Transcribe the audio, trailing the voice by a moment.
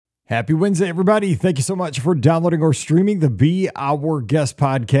Happy Wednesday, everybody. Thank you so much for downloading or streaming the Be Our Guest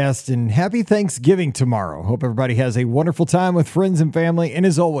podcast, and happy Thanksgiving tomorrow. Hope everybody has a wonderful time with friends and family. And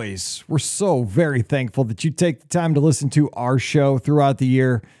as always, we're so very thankful that you take the time to listen to our show throughout the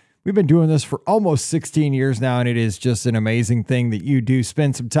year. We've been doing this for almost 16 years now, and it is just an amazing thing that you do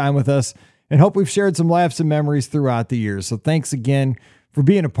spend some time with us, and hope we've shared some laughs and memories throughout the years. So thanks again for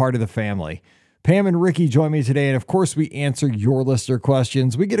being a part of the family. Pam and Ricky join me today, and of course, we answer your listener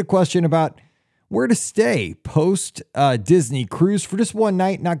questions. We get a question about where to stay post Disney cruise for just one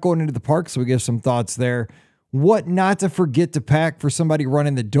night, not going into the park, so we give some thoughts there. What not to forget to pack for somebody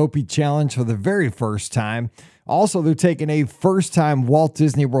running the Dopey Challenge for the very first time. Also, they're taking a first-time Walt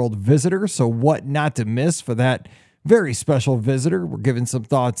Disney World visitor, so what not to miss for that very special visitor. We're giving some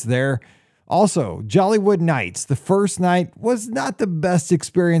thoughts there. Also, Jollywood nights. The first night was not the best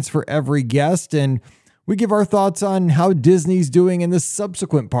experience for every guest, and we give our thoughts on how Disney's doing in the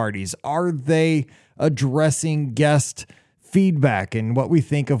subsequent parties. Are they addressing guest feedback and what we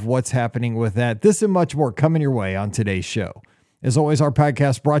think of what's happening with that? This and much more coming your way on today's show. As always, our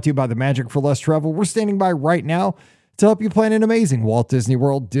podcast brought to you by the Magic for Less Travel. We're standing by right now to help you plan an amazing Walt Disney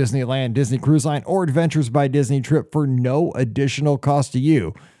World, Disneyland, Disney Cruise Line, or Adventures by Disney trip for no additional cost to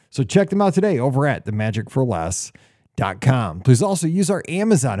you. So check them out today over at themagicforless.com. Please also use our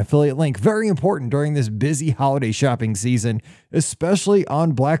Amazon affiliate link. Very important during this busy holiday shopping season, especially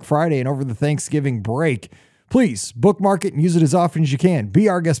on Black Friday and over the Thanksgiving break. Please bookmark it and use it as often as you can.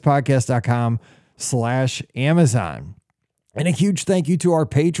 beourguestpodcast.com/Amazon. And a huge thank you to our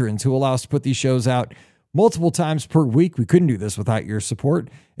patrons who allow us to put these shows out multiple times per week. We couldn't do this without your support.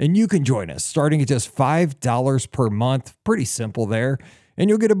 And you can join us starting at just $5 per month. Pretty simple there. And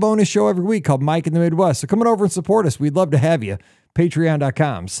you'll get a bonus show every week called Mike in the Midwest. So come on over and support us. We'd love to have you.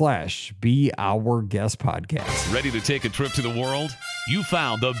 Patreon.com/BeOurGuestPodcast. Ready to take a trip to the world? You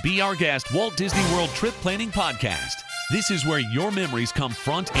found the Be Our Guest Walt Disney World Trip Planning Podcast. This is where your memories come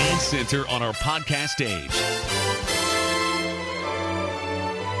front and center on our podcast stage.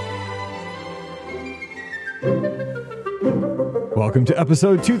 Welcome to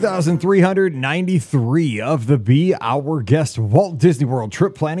episode 2393 of the Be Our Guest Walt Disney World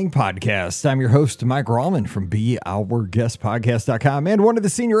Trip Planning Podcast. I'm your host, Mike Rallman from BeOurGuestPodcast.com and one of the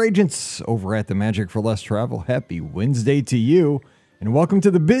senior agents over at the Magic for Less Travel. Happy Wednesday to you, and welcome to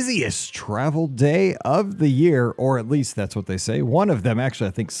the busiest travel day of the year, or at least that's what they say. One of them, actually,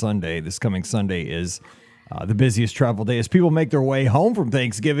 I think Sunday, this coming Sunday, is the busiest travel day as people make their way home from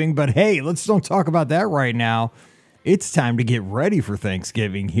Thanksgiving. But hey, let's don't talk about that right now. It's time to get ready for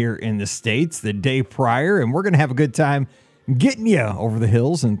Thanksgiving here in the States the day prior, and we're going to have a good time getting you over the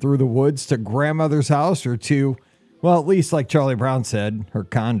hills and through the woods to grandmother's house or to, well, at least like Charlie Brown said, her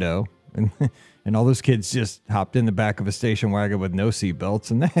condo. And all those kids just hopped in the back of a station wagon with no seatbelts.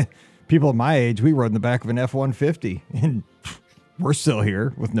 And people at my age, we rode in the back of an F-150, and we're still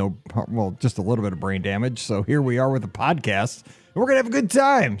here with just a little bit of brain damage. So here we are with a podcast. We're going to have a good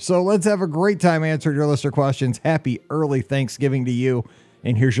time. So let's have a great time answering your listener questions. Happy early Thanksgiving to you.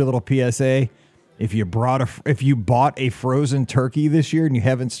 And here's your little PSA. If you bought a frozen turkey this year and you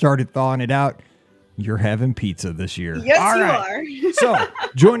haven't started thawing it out, you're having pizza this year. Yes, all you right. are. So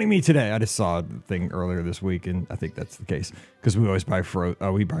joining me today, I just saw the thing earlier this week, and I think that's the case because we always buy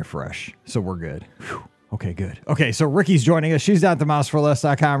we buy fresh. So we're good. Whew. Okay, good. Okay, so Ricky's joining us. She's down at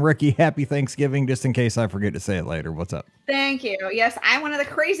themousforless.com. Ricky, happy Thanksgiving, just in case I forget to say it later. What's up? Thank you. Yes, I'm one of the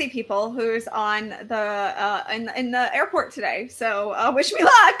crazy people who's on the in the airport today. So wish me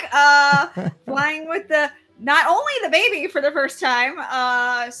luck. Flying with not only the baby for the first time.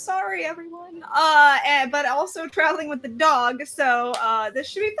 Sorry, everyone. But also traveling with the dog. So this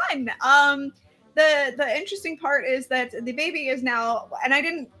should be fun. The interesting part is that the baby is now, and I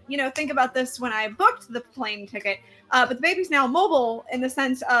didn't, think about this when I booked the plane ticket, but the baby's now mobile in the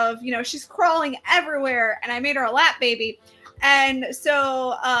sense of, she's crawling everywhere, and I made her a lap baby. And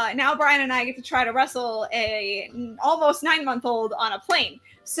so now Brian and I get to try to wrestle a almost 9-month-old on a plane.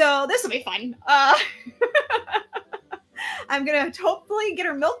 So this will be fun. I'm going to hopefully get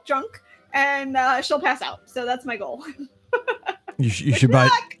her milk drunk, and she'll pass out. So that's my goal. You should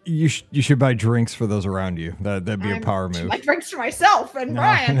buy drinks for those around you. That'd be a power move. My drinks for myself and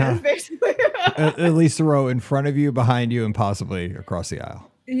Brian is basically at least a row in front of you, behind you, and possibly across the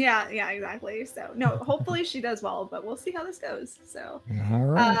aisle. Yeah, exactly. So no, hopefully she does well, but we'll see how this goes. So all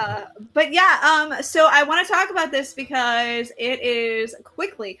right. But yeah, so I want to talk about this because it is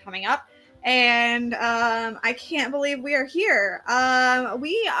quickly coming up. And I can't believe we are here.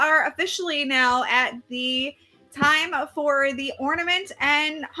 We are officially now at the time for the ornament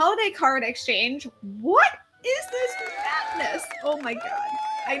and holiday card exchange. What is this madness? Oh my God.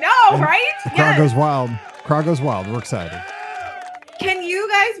 I know, And right? the crowd goes wild. Crowd goes wild. We're excited. Can you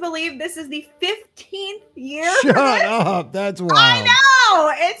guys believe this is the 15th year? Shut up. That's wild. I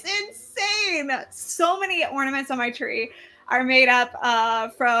know. It's insane. So many ornaments on my tree are made up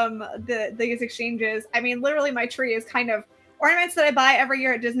from these exchanges. I mean, literally my tree is kind of ornaments that I buy every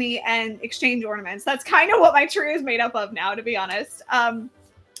year at Disney and exchange ornaments. That's kind of what my tree is made up of now, to be honest.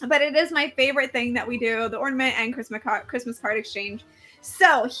 But it is my favorite thing that we do, the ornament and Christmas card exchange.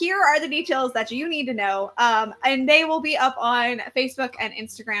 So here are the details that you need to know. And they will be up on Facebook and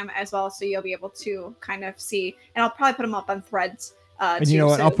Instagram as well. So you'll be able to kind of see, and I'll probably put them up on Threads. And you know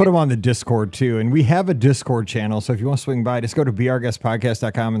what? I'll put them on the Discord too. And we have a Discord channel. So if you want to swing by, just go to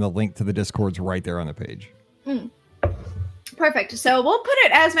beourguestpodcast.com and the link to the Discord's right there on the page. Perfect. So we'll put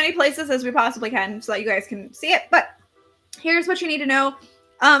it as many places as we possibly can so that you guys can see it. But here's what you need to know.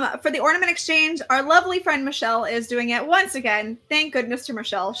 For the ornament exchange, our lovely friend Michelle is doing it once again. Thank goodness to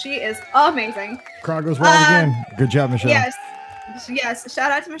Michelle. She is amazing. Crowd goes wild again. Good job, Michelle. Yes.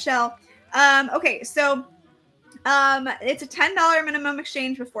 Shout out to Michelle. Okay, so it's a $10 minimum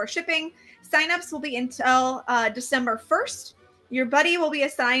exchange before shipping. Signups will be until December 1st. Your buddy will be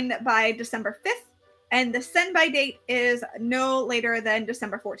assigned by December 5th, and the send by date is no later than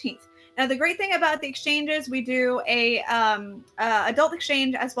December 14th. Now, the great thing about the exchanges, we do a adult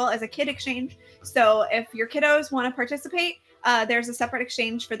exchange as well as a kid exchange. So if your kiddos want to participate, there's a separate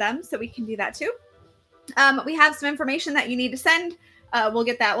exchange for them. So we can do that too. We have some information that you need to send. We'll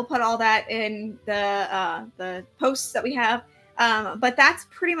get that. We'll put all that in the posts that we have. But that's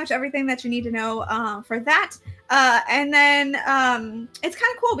pretty much everything that you need to know for that. And then it's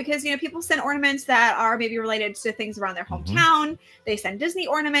kind of cool because, you know, people send ornaments that are maybe related to things around their hometown. They send Disney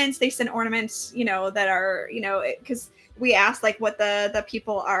ornaments. They send ornaments, you know, that are, you know, because we ask like what the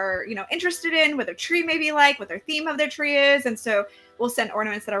people are, you know, interested in, what their tree may be like, what their theme of their tree is. And so we'll send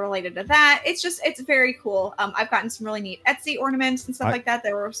ornaments that are related to that. It's very cool. I've gotten some really neat Etsy ornaments and stuff like that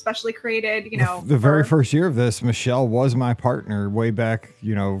were specially created, you know. The very first year of this, Michelle was my partner way back,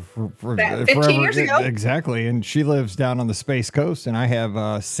 you know, for 15 years ago. Exactly. And she lives down on the Space Coast, and I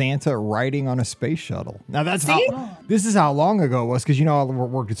have Santa riding on a space shuttle. Now this is how long ago it was, because, you know, I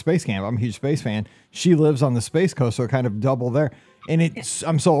worked at Space Camp. I'm a huge space fan. She lives on the Space Coast, so it kind of double there. And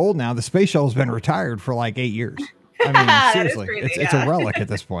I'm so old now. The space shuttle's been retired for like 8 years. I mean, seriously, crazy, it's a relic at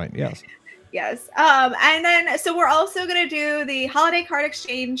this point. Yes. Yes. And then, so we're also going to do the holiday card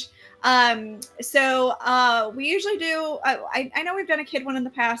exchange. So we usually do, I know we've done a kid one in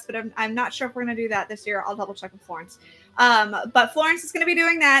the past, but I'm not sure if we're going to do that this year. I'll double check with Florence. But Florence is going to be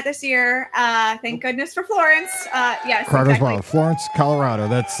doing that this year. Thank goodness for Florence. Yes. Crowd goes wild. Florence, Colorado.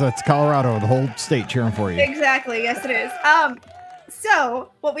 That's Colorado, the whole state cheering for you. Exactly. Yes, it is.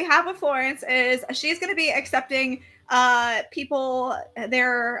 So what we have with Florence is she's going to be accepting people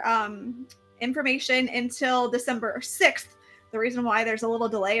their information until December 6th. The reason why there's a little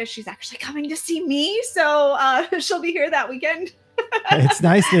delay is she's actually coming to see me. So she'll be here that weekend. It's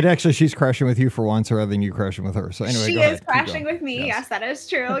nice that actually she's crashing with you for once rather than you crashing with her. So anyway, she is crashing with me. Yes, that is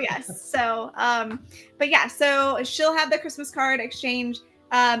true. Yes. So, but yeah, so she'll have the Christmas card exchange.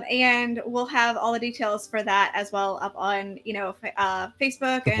 And we'll have all the details for that as well up on, you know,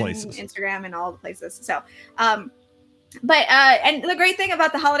 Facebook and Instagram and all the places. So, but and the great thing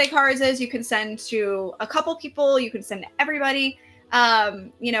about the holiday cards is you can send to a couple people, you can send to everybody.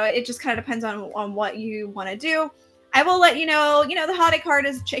 You know, it just kind of depends on what you want to do. I will let you know, the holiday card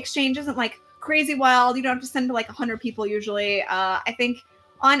exchange isn't like crazy wild. You don't have to send to like 100 people usually. I think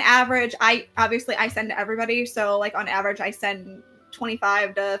on average, I send to everybody. So like on average, I send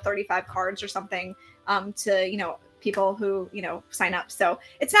 25 to 35 cards or something to, you know, people who, you know, sign up. So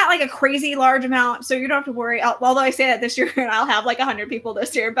it's not like a crazy large amount. So you don't have to worry. Although I say that this year and I'll have like 100 people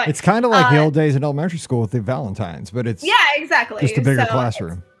this year, but it's kind of like the old days in elementary school with the Valentines, but it's exactly just a bigger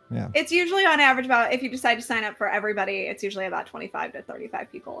classroom. Yeah. It's usually on average about, if you decide to sign up for everybody, it's usually about 25 to 35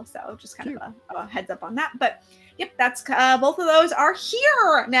 people. So just kind of a heads up on that. But yep, that's both of those are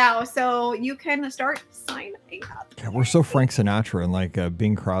here now. So you can start signing up. Yeah, we're so Frank Sinatra and like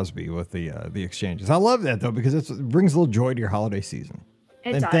Bing Crosby with the exchanges. I love that though, because it brings a little joy to your holiday season.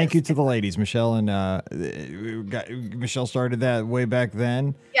 It and does. Thank you to the ladies, Michelle and Michelle started that way back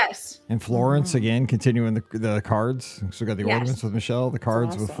then. Yes. And Florence again, continuing the cards. So we got the ornaments with Michelle, the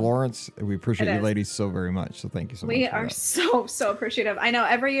cards with Florence. We appreciate you ladies so very much. So thank you so much. We are so appreciative. I know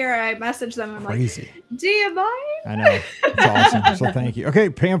every year I message them. I'm crazy. Like, do you mind? I know. It's awesome. So thank you. Okay,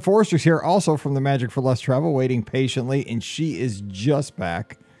 Pam Forrester's here also from the Magic for Less Travel, waiting patiently, and she is just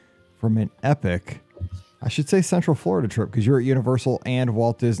back from an epic, I should say, Central Florida trip, because you're at Universal and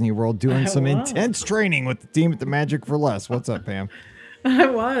Walt Disney World doing some intense training with the team at the Magic for Less. What's up, Pam? I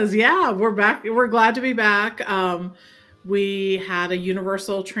was. Yeah, we're back. We're glad to be back. We had a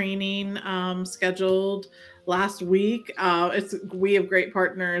Universal training scheduled last week. We have great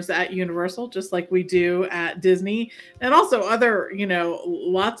partners at Universal, just like we do at Disney, and also other,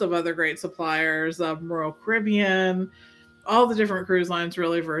 lots of other great suppliers, Royal Caribbean, all the different cruise lines,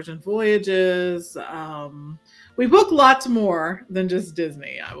 really, Virgin Voyages. We book lots more than just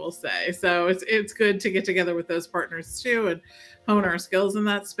Disney, I will say. So it's good to get together with those partners too and hone our skills in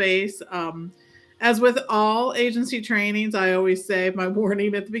that space. As with all agency trainings, I always say my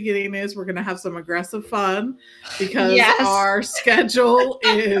warning at the beginning is we're going to have some aggressive fun because our schedule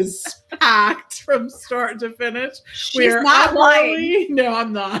is packed from start to finish. She's not lying. No,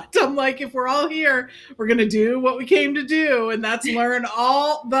 I'm not. I'm like, if we're all here, we're going to do what we came to do, and that's learn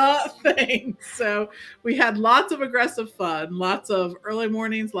all the things. So we had lots of aggressive fun, lots of early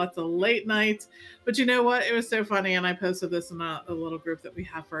mornings, lots of late nights. But you know what? It was so funny, and I posted this in a little group that we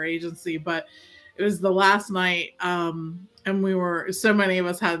have for our agency, but it was the last night, and so many of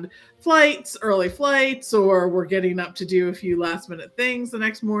us had early flights, or we're getting up to do a few last minute things the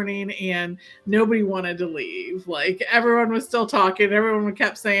next morning, and nobody wanted to leave. Like, everyone was still talking. Everyone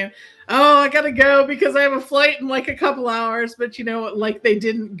kept saying, oh, I got to go because I have a flight in like a couple hours, but like they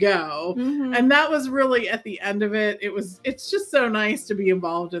didn't go. Mm-hmm. And that was really at the end of it. It's just so nice to be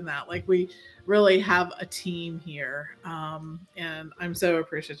involved in that. Like, we really have a team here. And I'm so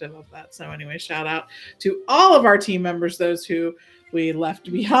appreciative of that. So anyway, shout out to all of our team members, those who we left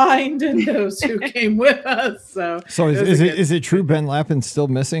behind and those who came with us. So is it true Ben Lappin's still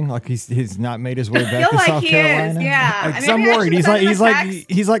missing? Like he's not made his way back to South Carolina? Yeah. I'm worried.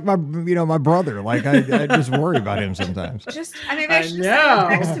 He's like my my brother. Like I just worry about him sometimes. Maybe I should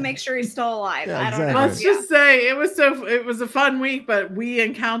send him text to make sure he's still alive. Yeah, I don't exactly. know. Let's just say it was a fun week, but we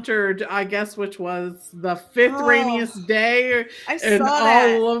encountered, I guess, which was the fifth rainiest day in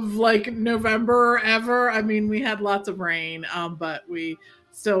all of like November ever. I mean, we had lots of rain, but we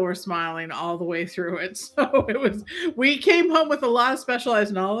still were smiling all the way through it. So we came home with a lot of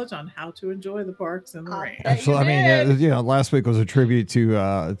specialized knowledge on how to enjoy the parks in the rain. Absolutely. I mean, last week was a tribute to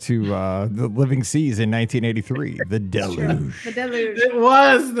the Living Seas in 1983, the deluge. The deluge. It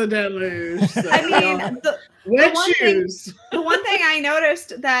was the deluge. So, I mean, the one thing I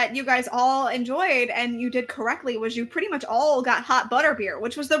noticed that you guys all enjoyed and you did correctly was you pretty much all got hot butterbeer,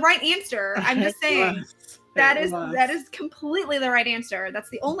 which was the right answer. I'm just saying. That is completely the right answer. That's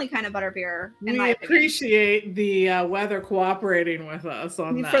the only kind of butterbeer in my opinion. We appreciate the weather cooperating with us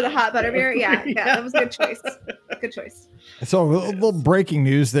on that. For the hot butterbeer, yeah, that was a good choice. Good choice. So a little breaking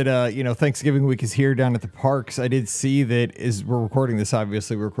news that Thanksgiving week is here down at the parks. I did see that as we're recording this,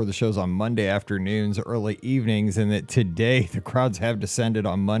 obviously we record the shows on Monday afternoons, early evenings, and that today the crowds have descended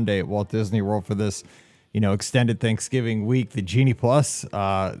on Monday at Walt Disney World for this, extended Thanksgiving week. The Genie Plus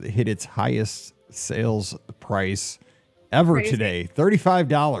hit its highest sales price ever today.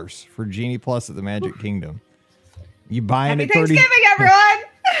 $35 for Genie Plus at the Magic Kingdom. You buying Happy it Thanksgiving, everyone.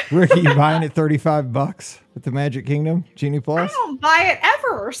 Ricky, you buying it $35 at the Magic Kingdom Genie Plus? I don't buy it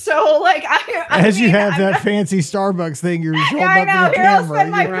ever. So like you have that fancy Starbucks thing you're holding up to the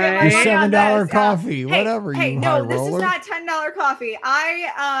camera. Your $7 coffee, whatever. Hey, you no, high this roller. is not $10 coffee.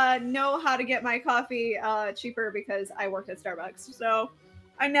 I know how to get my coffee cheaper because I worked at Starbucks. So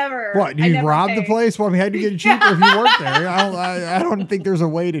I never. What? You robbed the place? Well, I mean, how'd you get it cheaper if you worked there? I don't think there's a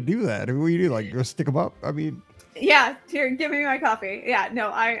way to do that. I mean, what do you do? Like, go stick them up? I mean. Yeah, here, give me my coffee. Yeah,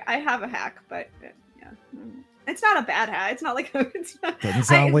 no, I have a hack, but yeah, it's not a bad hack. It's not like doesn't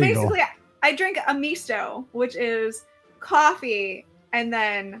sound legal. Basically, I drink a misto, which is coffee and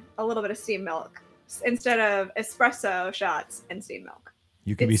then a little bit of steamed milk instead of espresso shots and steamed milk.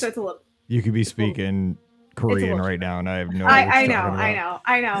 You could be speaking Korean right now, and I have no idea.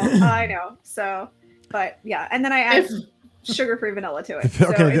 I know. So, but yeah, and then I add sugar-free vanilla to it.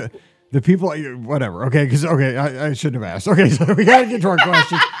 Okay, so the people, whatever. Okay, I shouldn't have asked. Okay, so we got to get to our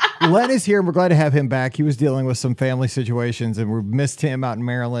question. Len is here, and we're glad to have him back. He was dealing with some family situations, and we missed him out in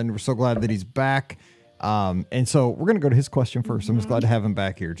Maryland. We're so glad that he's back. And so we're going to go to his question first. I'm just glad to have him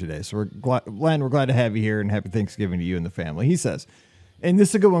back here today. So Len, we're glad to have you here, and happy Thanksgiving to you and the family. He says, and this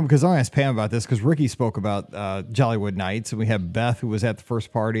is a good one because I asked Pam about this because Ricky spoke about Jollywood Nights, and we have Beth, who was at the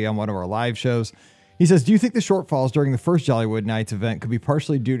first party on one of our live shows. He says, do you think the shortfalls during the first Jollywood Nights event could be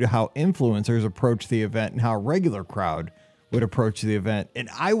partially due to how influencers approach the event and how a regular crowd would approach the event? And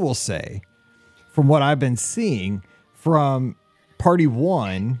I will say, from what I've been seeing from party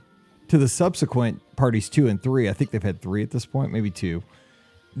 1 to the subsequent parties 2 and 3, I think they've had 3 at this point, maybe 2,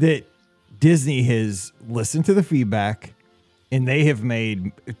 that Disney has listened to the feedback and they have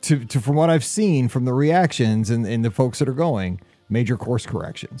made, from what I've seen from the reactions and the folks that are going, major course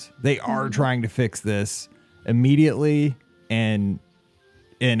corrections. They are trying to fix this immediately and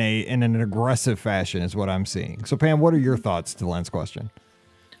in an aggressive fashion is what I'm seeing. So Pam, what are your thoughts to Len's question?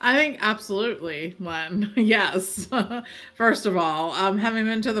 I think absolutely, Len. Yes. First of all, having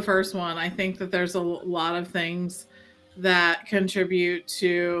been to the first one, I think that there's a lot of things that contribute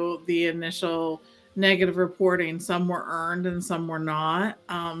to the initial negative reporting. Some were earned and some were not.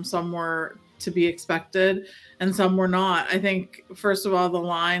 Some were to be expected and some were not. I think, first of all, the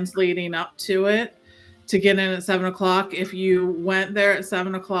lines leading up to it, to get in at 7:00. If you went there at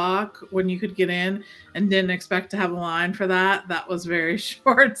 7:00 when you could get in and didn't expect to have a line for that, that was very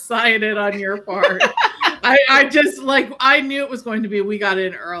short-sighted on your part. I just I knew it was going to be, we got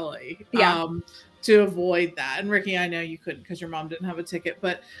in early. Yeah. To avoid that. And Ricky, I know you couldn't because your mom didn't have a ticket,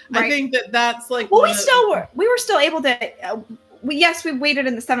 but Right. I think that's like, well, we were still able to, we waited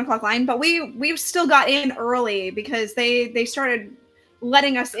in the 7:00 line, but we still got in early because they started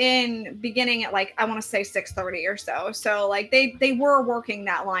letting us in beginning at I want to say 6:30 or so. So they were working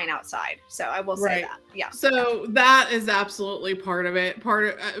that line outside. So I will say that. Yeah. So that is absolutely part of it. Part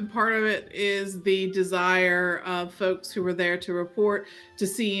of it is the desire of folks who were there to report, to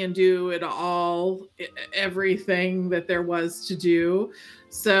see and do it all, everything that there was to do.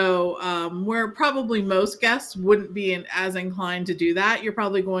 So where probably most guests wouldn't be as inclined to do that, you're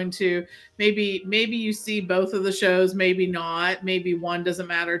probably going to maybe you see both of the shows, maybe not, maybe one doesn't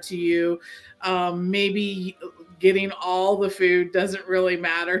matter to you, maybe getting all the food doesn't really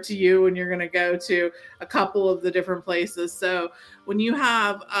matter to you when you're going to go to a couple of the different places. So when you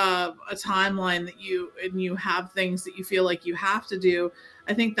have a timeline that you have things that you feel like you have to do,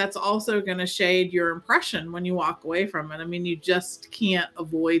 I think that's also going to shade your impression when you walk away from it. I mean, you just can't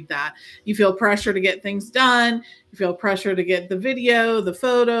avoid that. You feel pressure to get things done. You feel pressure to get the video, the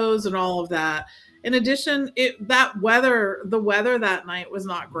photos, and all of that. In addition, the weather that night was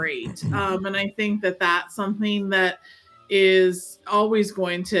not great. And I think that that's something that is always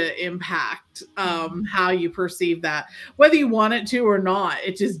going to impact how you perceive that, whether you want it to or not.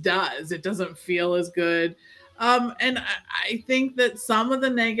 It just does. It doesn't feel as good. And I think that some of the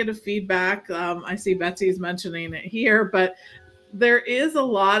negative feedback, I see Betsy's mentioning it here, but there is a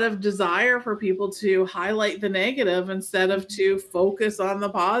lot of desire for people to highlight the negative instead of to focus on the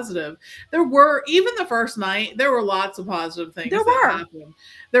positive. There were, even the first night, there were lots of positive things that happened.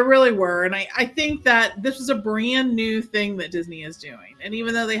 There really were. And I think that this is a brand new thing that Disney is doing. And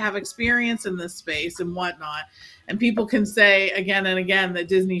even though they have experience in this space and whatnot, and people can say again and again that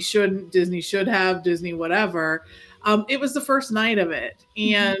Disney shouldn't, Disney should have, Disney whatever, it was the first night of it.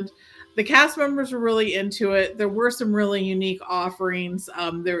 And the cast members were really into it. There were some really unique offerings.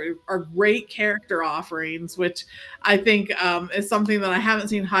 There are great character offerings, which I think is something that I haven't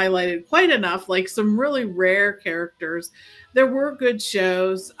seen highlighted quite enough, like some really rare characters. There were good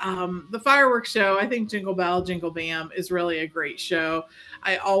shows. The fireworks show, I think Jingle Bell, Jingle Bam is really a great show.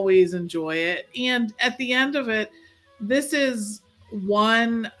 I always enjoy it. And at the end of it, this is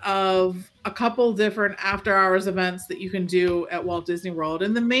one of a couple different after hours events that you can do at Walt Disney World.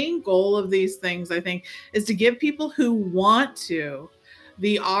 And the main goal of these things, I think, is to give people who want to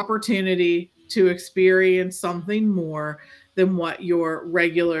the opportunity to experience something more than what your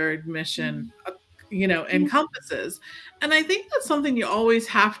regular admission encompasses. And I think that's something you always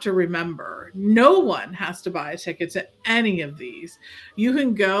have to remember. No one has to buy a ticket to any of these. You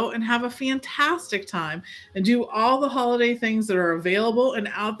can go and have a fantastic time and do all the holiday things that are available and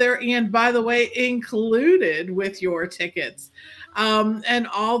out there. And by the way, included with your tickets, and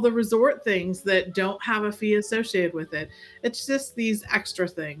all the resort things that don't have a fee associated with it. It's just these extra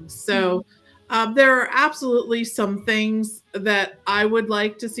things. So there are absolutely some things that I would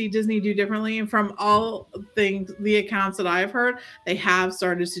like to see Disney do differently. And from all things, the accounts that I've heard, they have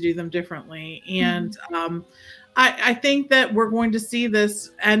started to do them differently. And I think that we're going to see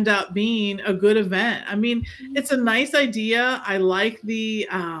this end up being a good event. I mean, it's a nice idea. I liked the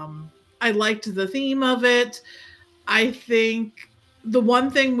theme of it. I think the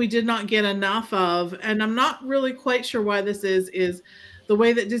one thing we did not get enough of, and I'm not really quite sure why this is the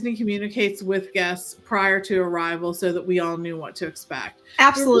way that Disney communicates with guests prior to arrival so that we all knew what to expect.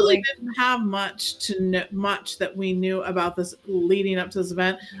 Absolutely. We really didn't have much that we knew about this leading up to this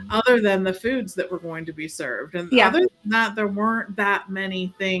event other than the foods that were going to be served. And other than that, there weren't that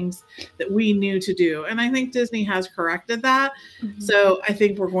many things that we knew to do. And I think Disney has corrected that. So I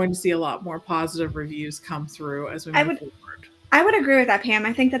think we're going to see a lot more positive reviews come through as we move forward. I would agree with that, Pam.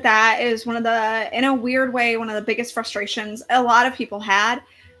 I think that is one of the, in a weird way, one of the biggest frustrations a lot of people had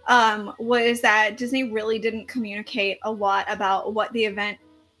was that Disney really didn't communicate a lot about what the event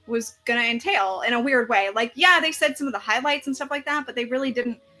was going to entail in a weird way. Like, yeah, they said some of the highlights and stuff like that, but they really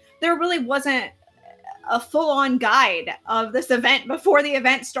didn't, there really wasn't a full-on guide of this event before the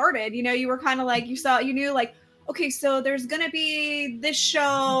event started. You know, you were kind of like, you knew like, okay, so there's going to be this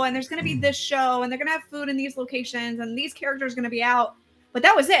show and there's going to be this show and they're going to have food in these locations and these characters are going to be out. But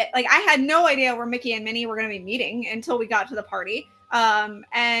that was it. Like, I had no idea where Mickey and Minnie were going to be meeting until we got to the party.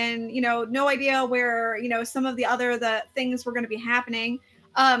 And, you know, no idea where, you know, some of the things were going to be happening.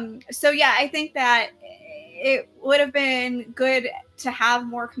 So yeah, I think that it would have been good to have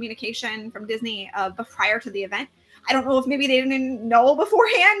more communication from Disney prior to the event. I don't know if maybe they didn't know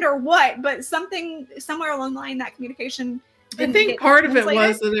beforehand or what, but somewhere along the line, that communication. I think part of it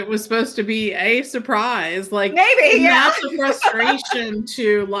was that it was supposed to be a surprise, like maybe, yeah. That's a frustration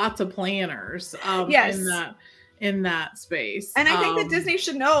to lots of planners. Yes. In that space. And I think that Disney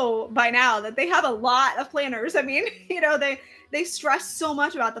should know by now that they have a lot of planners. I mean, you know, they stress so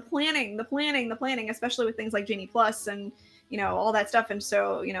much about the planning, especially with things like Genie Plus and, you know, all that stuff. And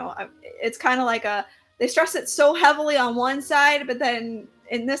so, you know, it's kind of like they stress it so heavily on one side, but then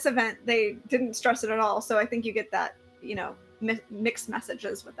in this event, they didn't stress it at all. So I think you get that, you know, mixed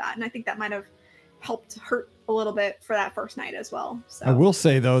messages with that. And I think that might have helped hurt a little bit for that first night as well. So I will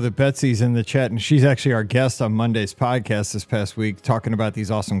say though that Betsy's in the chat and she's actually our guest on Monday's podcast this past week talking about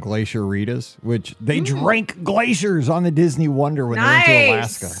these awesome glacier Ritas, which they drank glaciers on the Disney Wonder when they went to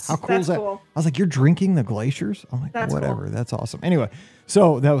Alaska. How cool is that? Cool. I was like, you're drinking the glaciers? I'm like, that's whatever. Cool. That's awesome. Anyway,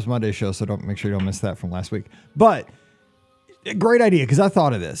 so that was Monday's show. So make sure you don't miss that from last week. But great idea, because I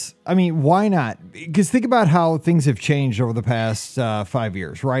thought of this. I mean, why not? Because think about how things have changed over the past 5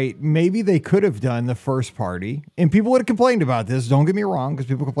 years, right? Maybe they could have done the first party, and people would have complained about this. Don't get me wrong, because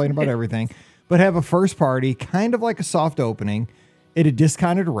people complain about everything. But have a first party, kind of like a soft opening, at a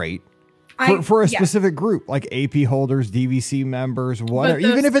discounted rate for a specific group, like AP holders, DVC members, whatever.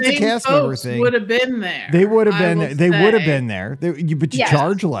 Even if it's a cast member thing, would have been there. They would have been there. They would have been there. But you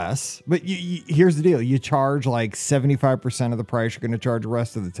charge less. But here's the deal: you charge like 75% of the price you're going to charge the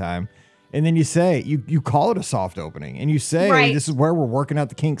rest of the time, and then you say you call it a soft opening, and you say this is where we're working out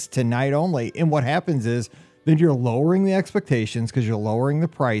the kinks tonight only. And what happens is then you're lowering the expectations because you're lowering the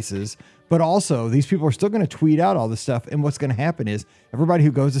prices. But also, these people are still going to tweet out all this stuff. And what's going to happen is everybody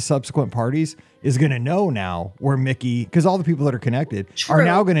who goes to subsequent parties is going to know now where Mickey, because all the people that are connected are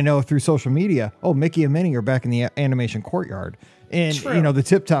now going to know through social media, oh, Mickey and Minnie are back in the animation courtyard. And, you know, the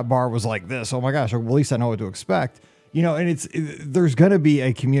Tip Top bar was like this. Oh, my gosh. Well, at least I know what to expect. You know, and there's going to be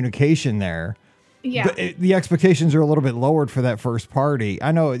a communication there. Yeah. But the expectations are a little bit lowered for that first party.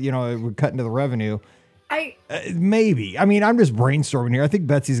 I know, you know, it would cut into the revenue. Maybe. I mean, I'm just brainstorming here. I think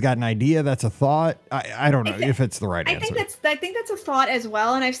Betsy's got an idea. That's a thought. I don't know if it's the right answer. I think that's a thought as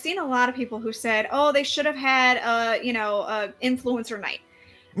well. And I've seen a lot of people who said, "Oh, they should have had influencer night."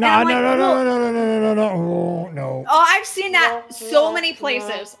 No. Oh, I've seen that so many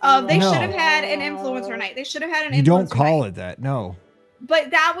places. They should have had an influencer night. They should have had an. You don't call it that. No.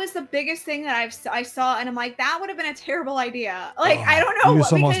 But that was the biggest thing that I saw, and I'm like, that would have been a terrible idea. Like, I don't know. You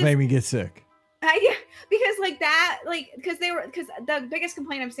just almost made me get sick. Yeah, because because the biggest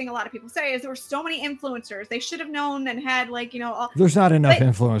complaint I'm seeing a lot of people say is there were so many influencers. They should have known and had there's not enough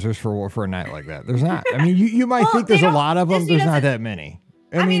influencers for a night like that. There's not. I mean, you might think there's a lot of them. There's not that many.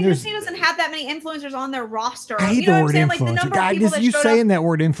 I mean, Disney doesn't have that many influencers on their roster. I hate the word influencer. God, you saying that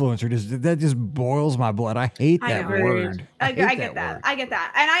word influencer that just boils my blood. I hate that word. I get that. I get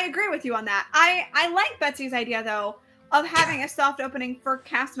that, and I agree with you on that. I like Betsy's idea though of having a soft opening for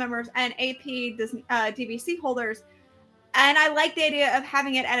cast members and AP DVC holders. And I like the idea of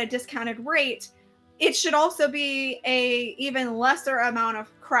having it at a discounted rate. It should also be a even lesser amount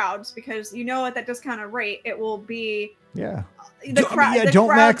of crowds because at that discounted rate, it will be the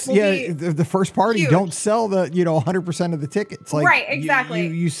first party huge. Don't sell the 100% of the tickets. Like right, exactly.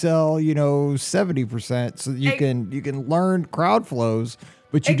 You sell 70% so you can learn crowd flows.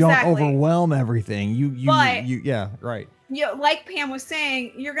 But you don't overwhelm everything. Right. Like Pam was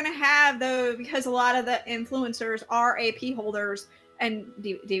saying, you're going to have because a lot of the influencers are AP holders and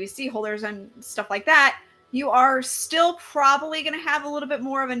DVC holders and stuff like that. You are still probably going to have a little bit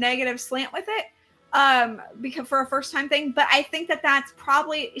more of a negative slant with it because for a first time thing. But I think that that's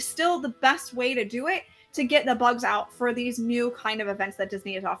probably still the best way to do it to get the bugs out for these new kind of events that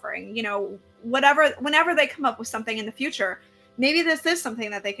Disney is offering. Whenever they come up with something in the future, maybe this is something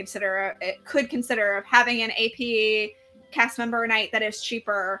that they could consider of having an AP cast member night that is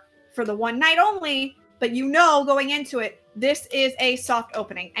cheaper for the one night only, but going into it, this is a soft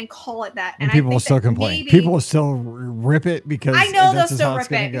opening and call it that. And I people will think still that complain. maybe- People will still rip it because I know they'll that's just still how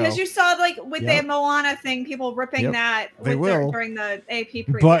it's rip gonna it go. because you saw like with Yep. the Moana thing, people ripping Yep. that They will. during the AP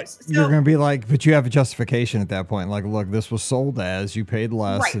previews. But So- you're going to be like, but you have a justification at that point. Like, look, this was sold as you paid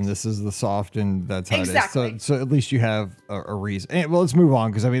less, Right. and this is the soft, and that's how Exactly. it is. So at least you have a reason. And, well, let's move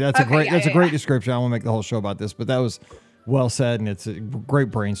on because I mean that's Okay, a great description. I won't make the whole show about this, but that was well said, and it's a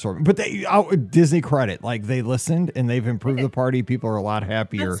great brainstorming. But Disney credit, like they listened and they've improved the party. People are a lot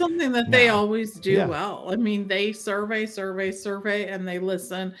happier. That's something that they always do Yeah. well. I mean, they survey, and they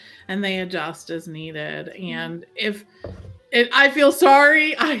listen and they adjust as needed. And I feel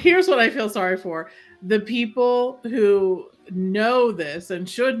sorry. Here's what I feel sorry for. The people who know this and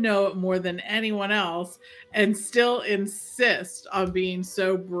should know it more than anyone else and still insist on being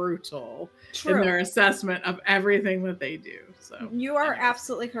so brutal in their assessment of everything that they do. So you are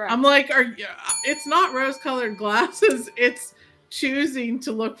absolutely correct. I'm like, it's not rose-colored glasses. It's choosing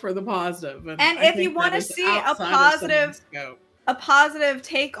to look for the positive. And if you want to see a positive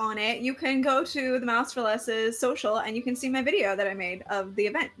take on it, you can go to the Mouse for Less's social and you can see my video that I made of the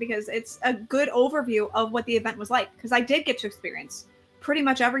event because it's a good overview of what the event was like. Because I did get to experience pretty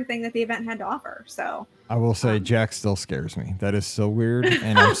much everything that the event had to offer. So I will say, Jack still scares me. That is so weird,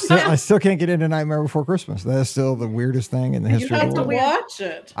 and I still can't get into Nightmare Before Christmas. That is still the weirdest thing in the history of the world. You have to watch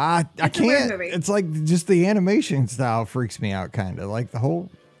it. I can't. It's like just the animation style freaks me out, kind of like the whole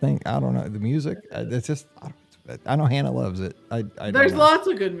thing. I don't know the music. It's just I know Hannah loves it. There's lots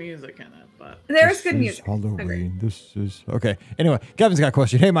of good music in it. But there's good music. Halloween. This is okay. Anyway, Kevin's got a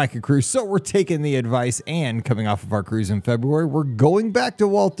question. Hey, Mike and Cruz. So we're taking the advice and coming off of our cruise in February, we're going back to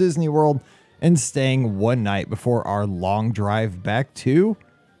Walt Disney World and staying one night before our long drive back to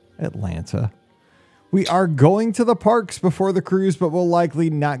Atlanta. We are going to the parks before the cruise, but we'll likely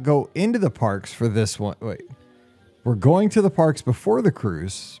not go into the parks for this one. Wait. We're going to the parks before the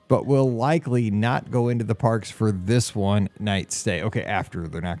cruise, but we'll likely not go into the parks for this one night stay. Okay, after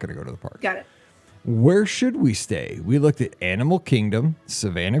they're not going to go to the park. Got it. Where should we stay? We looked at Animal Kingdom,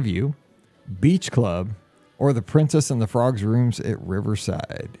 Savannah View, Beach Club, or the Princess and the Frog's rooms at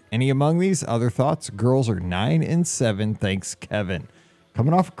Riverside. Any among these other thoughts? Girls are 9 and 7. Thanks, Kevin.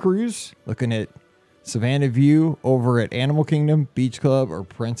 Coming off a cruise, looking at Savannah View over at Animal Kingdom, Beach Club, or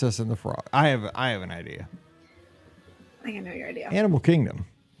Princess and the Frog. I have an idea. I think I know your idea. Animal Kingdom.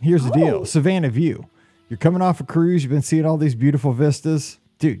 Here's the deal. Savannah View. You're coming off a cruise. You've been seeing all these beautiful vistas.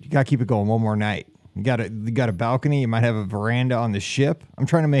 Dude, you got to keep it going one more night. You got a balcony. You might have a veranda on the ship. I'm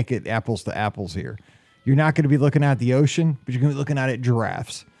trying to make it apples to apples here. You're not going to be looking at the ocean, but you're going to be looking at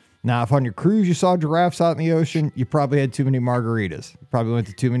giraffes. Now, if on your cruise you saw giraffes out in the ocean, you probably had too many margaritas. You probably went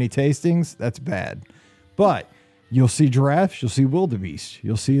to too many tastings. That's bad. But you'll see giraffes. You'll see wildebeest.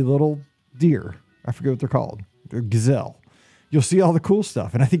 You'll see little deer. I forget what they're called. They're gazelle. You'll see all the cool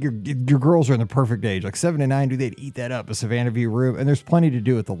stuff. And I think your girls are in the perfect age. Like 7 and 9, they'd eat that up, a Savannah View room. And there's plenty to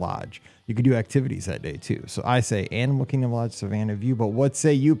do at the lodge. You could do activities that day, too. So I say Animal Kingdom Lodge, Savannah View. But what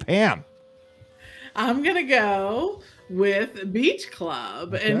say you, Pam? I'm going to go with Beach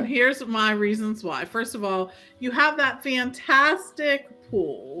Club. Okay. And here's my reasons why. First of all, you have that fantastic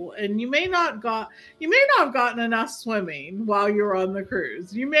pool, and you may not have gotten enough swimming while you're on the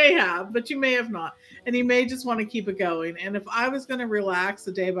cruise. You may have, but you may have not. And you may just want to keep it going. And if I was going to relax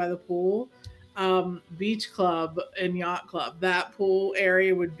a day by the pool, Beach Club and Yacht Club, that pool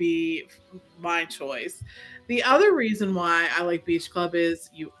area would be my choice. The other reason why I like Beach Club is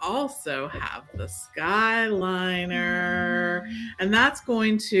you also have the Skyliner, and that's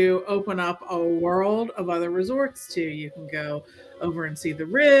going to open up a world of other resorts too. You can go over and see the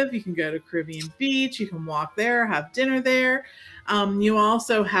Riv. You can go to Caribbean Beach. You can walk there, have dinner there. You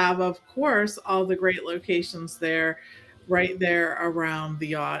also have, of course, all the great locations there, right there around the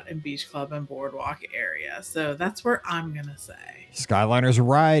Yacht and Beach Club and Boardwalk area. So that's where I'm going to say. Skyliner's a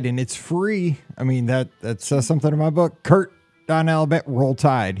ride, and it's free. I mean, that says something in my book. Kurt down Alabama, Roll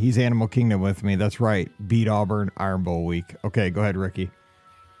Tide. He's Animal Kingdom with me. That's right. Beat Auburn, Iron Bowl week. Okay, go ahead, Ricky.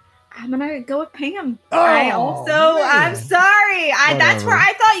 I'm going to go with Pam. Oh, I'm sorry. That's where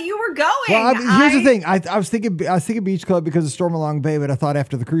I thought you were going. Well, here's the thing. I was thinking Beach Club because of Storm Along Bay, but I thought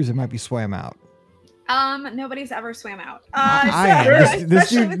after the cruise it might be swam out. Nobody's ever swam out. This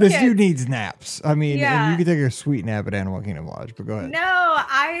dude needs naps. I mean, and you can take a sweet nap at Animal Kingdom Lodge, but go ahead. No,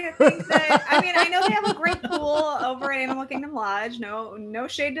 I think that, I know they have a great pool over at Animal Kingdom Lodge. No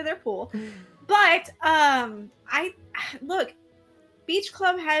shade to their pool. But, look, Beach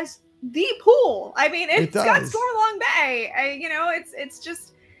Club has the pool. I mean, it's got Storm Along Bay.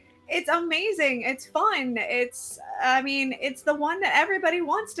 It's amazing. It's fun. It's the one that everybody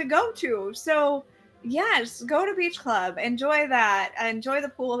wants to go to. So Yes, go to beach club, enjoy that, enjoy the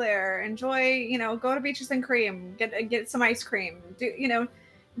pool there, enjoy, go to Beaches and Cream, get some ice cream,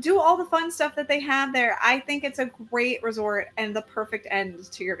 do all the fun stuff that they have there. I think it's a great resort and the perfect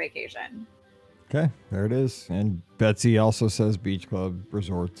end to your vacation. Okay, there it is. And Betsy also says beach club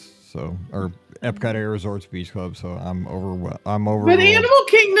resorts, or Epcot Air Resorts Beach Club. So I'm over. But Animal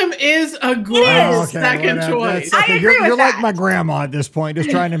Kingdom is a great second choice. I agree with you're that. like my grandma at this point, just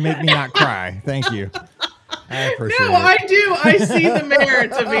trying to make me not cry. Thank you. I appreciate it. I do. I see the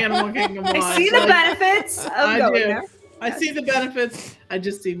merits of Animal Kingdom Lodge. I see the benefits of going there. I see the benefits. I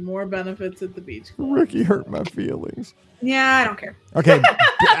just see more benefits at the beach club. Ricky hurt my feelings. Yeah, I don't care. Okay.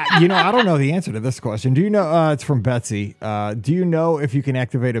 I don't know the answer to this question. Do you know, it's from Betsy. Do you know if you can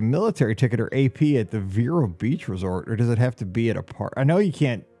activate a military ticket or AP at the Vero Beach Resort, or does it have to be at a park? I know you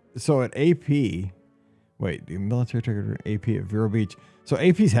can't. So at AP, wait, the military ticket or AP at Vero Beach. So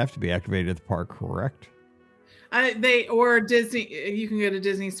APs have to be activated at the park, correct? Or Disney. You can go to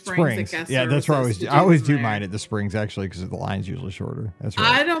Disney Springs. Yeah, that's where I always do mine at the Springs, actually, because the line's usually shorter. That's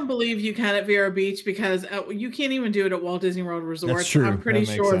right. I don't believe you can at Vero Beach because you can't even do it at Walt Disney World Resorts. That's true. I'm pretty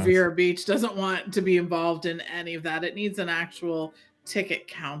sure Vero Beach doesn't want to be involved in any of that. It needs an actual ticket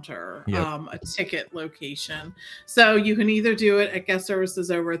counter, a ticket location. So you can either do it at guest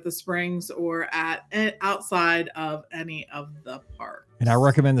services over at the Springs or at outside of any of the parks. And I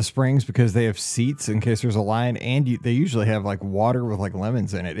recommend the Springs because they have seats in case there's a line, and they usually have like water with like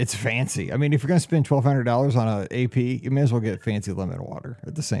lemons in it. It's fancy. I mean, if you're going to spend $1,200 on an AP, you may as well get fancy lemon water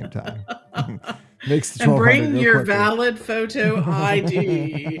at the same time. Makes the and bring your quicker. valid photo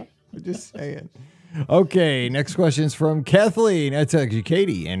ID. Just saying. Okay, next question is from Kathleen. That's actually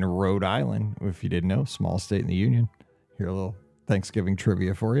Katie in Rhode Island. If you didn't know, small state in the Union. Here, a little Thanksgiving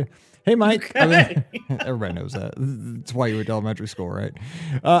trivia for you. Hey, Mike. Okay. Everybody knows that. That's why you went to elementary school, right?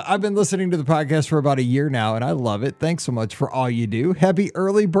 I've been listening to the podcast for about a year now, and I love it. Thanks so much for all you do. Happy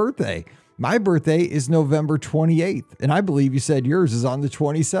early birthday. My birthday is November 28th, and I believe you said yours is on the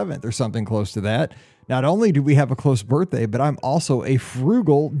 27th or something close to that. Not only do we have a close birthday, but I'm also a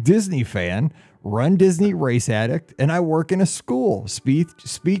frugal Disney fan, run Disney race addict, and I work in a school,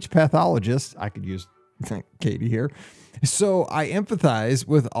 speech pathologist. I could use Katie here. So I empathize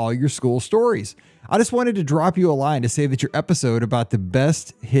with all your school stories. I just wanted to drop you a line to say that your episode about the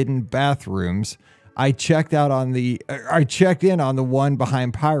best hidden bathrooms, I checked in on the one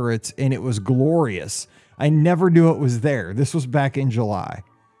behind Pirates, and it was glorious. I never knew it was there. This was back in July.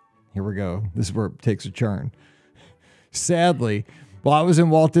 Here we go. This is where it takes a turn. Sadly, while I was in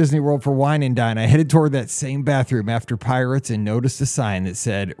Walt Disney World for Wine and Dine, I headed toward that same bathroom after Pirates and noticed a sign that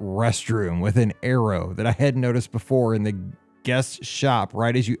said restroom with an arrow that I hadn't noticed before in the guest shop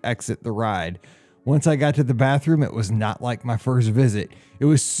right as you exit the ride. Once I got to the bathroom, it was not like my first visit. It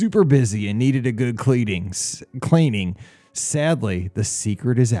was super busy and needed a good cleaning. Sadly, the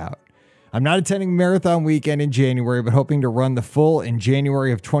secret is out. I'm not attending Marathon Weekend in January, but hoping to run the full in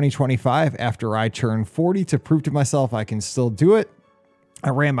January of 2025 after I turn 40 to prove to myself I can still do it. I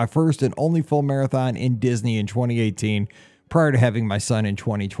ran my first and only full marathon in Disney in 2018 prior to having my son in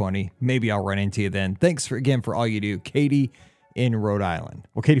 2020. Maybe I'll run into you then. Thanks again for all you do. Katie in Rhode Island.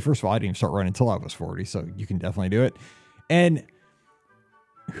 Well, Katie, first of all, I didn't even start running until I was 40, so you can definitely do it. And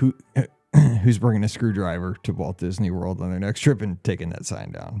who's bringing a screwdriver to Walt Disney World on their next trip and taking that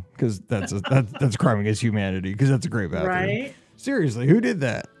sign down? Because that's a crime against humanity, because that's a great bathroom. Right? Seriously, who did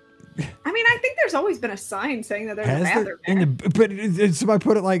that? I mean, I think there's always been a sign saying that there's a bathroom there. But somebody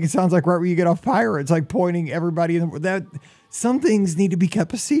put it like, it sounds like right where you get off Pirates, like pointing everybody in that. Some things need to be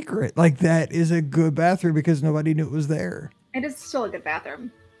kept a secret. Like, that is a good bathroom because nobody knew it was there. It is still a good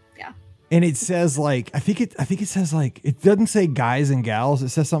bathroom. Yeah. And it says like, I think it says like, it doesn't say guys and gals. It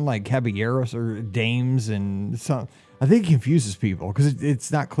says something like caballeros or dames and some. I think it confuses people because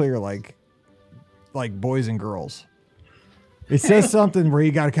it's not clear like boys and girls. It says something where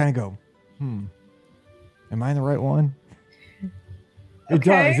you got to kind of go, am I in the right one? It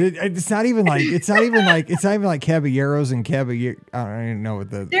does. It's not even like caballeros and caballero. I don't even know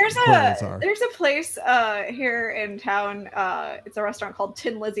what the plurals are. There's a place here in town. It's a restaurant called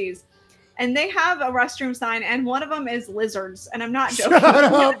Tin Lizzie's, and they have a restroom sign, and one of them is lizards. And I'm not joking. Shut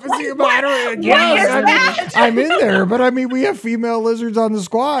up! I'm in there, but I mean, we have female lizards on the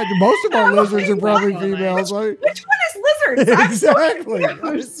squad. Most of our lizards are probably females. Which one is lizards? Exactly.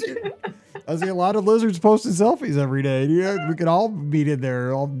 I see a lot of lizards posting selfies every day. Yeah, we could all meet in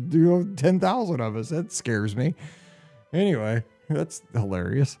there. I'll do 10,000 of us. That scares me. Anyway, that's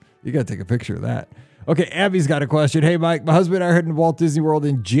hilarious. You got to take a picture of that. Okay, Abby's got a question. Hey, Mike, my husband and I are heading to Walt Disney World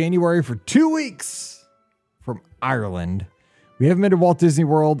in January for 2 weeks from Ireland. We haven't been to Walt Disney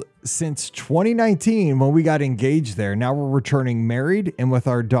World since 2019 when we got engaged there. Now we're returning married and with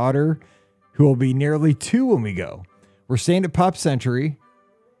our daughter, who will be nearly 2 when we go. We're staying at Pop Century.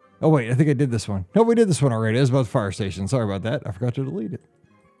 Oh, wait, I think I did this one. No, we did this one already. It was about the fire station. Sorry about that. I forgot to delete it.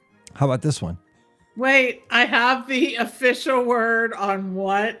 How about this one? Wait, I have the official word on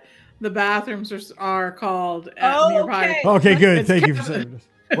what the bathrooms are called at nearby. Okay, good. It's Thank you for saying this.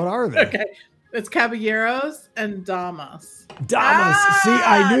 What are they? Okay. It's Caballeros and Damas. Damas. See,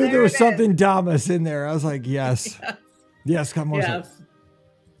 I knew there was something Damas in there. I was like, yes. Yes, come on. Yes.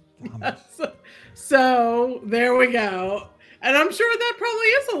 So there we go. And I'm sure that probably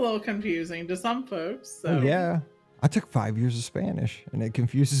is a little confusing to some folks. So. Oh, yeah. I took 5 years of Spanish and it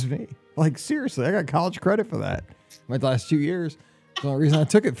confuses me. Like, seriously, I got college credit for that. My last 2 years. The only reason I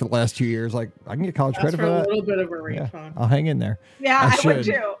took it for the last 2 years, like, I can get college credit for that. A little bit of a refund. Yeah, I'll hang in there. Yeah, I would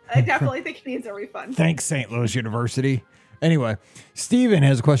too. I definitely think he needs a refund. Thanks, St. Louis University. Anyway, Steven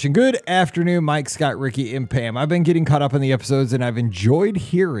has a question. Good afternoon, Mike, Scott, Ricky, and Pam. I've been getting caught up in the episodes and I've enjoyed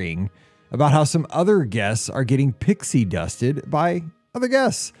hearing about how some other guests are getting pixie dusted by other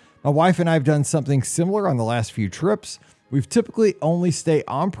guests. My wife and I have done something similar on the last few trips. We've typically only stay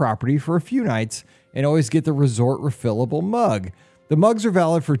on property for a few nights and always get the resort refillable mug. The mugs are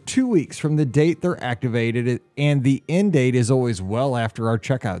valid for 2 weeks from the date they're activated, and the end date is always well after our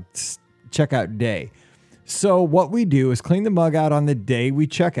checkout day. So what we do is clean the mug out on the day we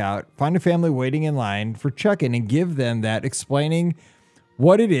check out, find a family waiting in line for check-in, and give them that, explaining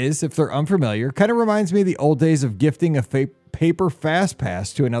what it is if they're unfamiliar. Kind of reminds me of the old days of gifting a paper fast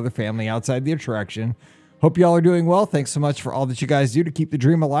pass to another family outside the attraction. Hope y'all are doing well. Thanks so much for all that you guys do to keep the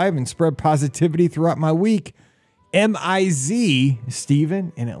dream alive and spread positivity throughout my week. M.I.Z.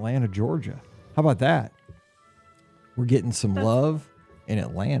 Steven in Atlanta, Georgia. How about that? We're getting some love in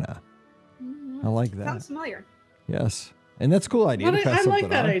Atlanta. I like that. Sounds familiar. Yes. And that's a cool idea. I like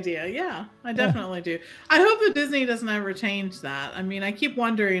that idea. Yeah, I definitely do. I hope that Disney doesn't ever change that. I mean, I keep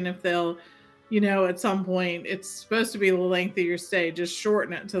wondering if they'll, at some point, it's supposed to be the length of your stay, just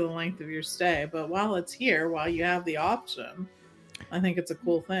shorten it to the length of your stay. But while it's here, while you have the option, I think it's a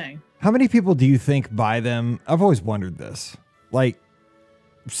cool thing. How many people do you think buy them? I've always wondered this. Like,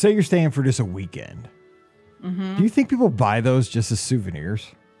 say you're staying for just a weekend. Mm-hmm. Do you think people buy those just as souvenirs?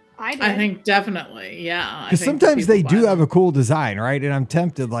 I think definitely, yeah. Because sometimes they do have a cool design, right? And I'm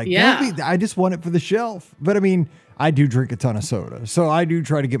tempted, like, I just want it for the shelf. But I mean, I do drink a ton of soda, so I do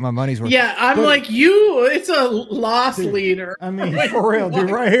try to get my money's worth. Yeah, it's a loss leader. I mean, for real, dude,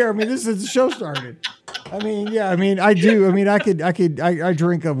 right here. I mean, this is the show started. I mean, yeah, I mean, I do. I mean, I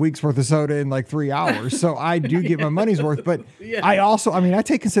drink a week's worth of soda in like 3 hours, so I do get my money's worth. But I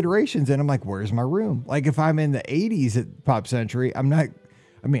take considerations, and I'm like, where's my room? Like, if I'm in the 80s at Pop Century, I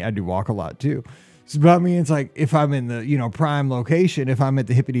do walk a lot too. But I mean, it's like if I'm in the, prime location, if I'm at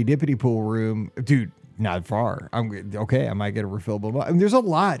the hippity dippity pool room, dude, not far. I'm okay. I might get a refillable mug. I mean, there's a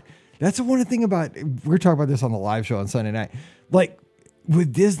lot. That's the one thing about, we're talking about this on the live show on Sunday night. Like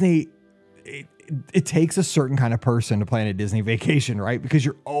with Disney, it takes a certain kind of person to plan a Disney vacation, right? Because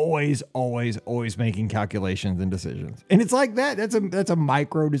you're always making calculations and decisions. And it's like that. That's a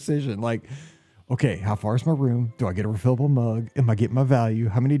micro decision. Like, okay, how far is my room? Do I get a refillable mug? Am I getting my value?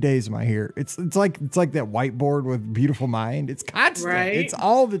 How many days am I here? It's like that whiteboard with Beautiful Mind. It's constant. Right? It's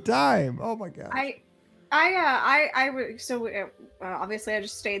all the time. Oh my God. Obviously I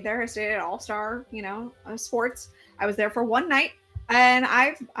just stayed there. I stayed at All Star, Sports. I was there for one night, and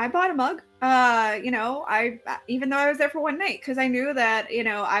I bought a mug. Even though I was there for one night, because I knew that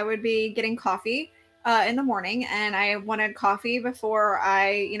I would be getting coffee in the morning, and I wanted coffee before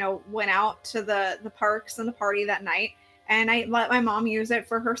I, went out to the parks and the party that night. And I let my mom use it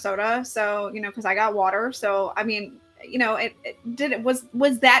for her soda. So, because I got water. So, I mean,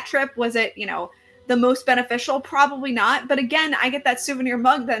 was that trip, was it, the most beneficial? Probably not. But again, I get that souvenir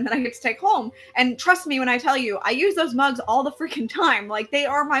mug then that I get to take home. And trust me when I tell you, I use those mugs all the freaking time. Like, they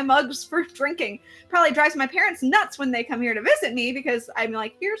are my mugs for drinking. Probably drives my parents nuts when they come here to visit me, because I'm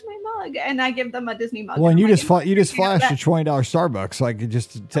like, here's my mug, and I give them a Disney mug. Well, and you just flashed a $20 Starbucks like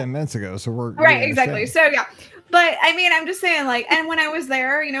just 10 minutes ago. So we're right, exactly. So yeah. But I mean, I'm just saying, like, and when I was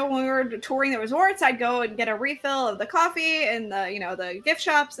there, when we were touring the resorts, I'd go and get a refill of the coffee and the gift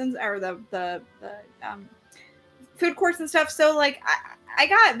shops or the food courts and stuff. So like, I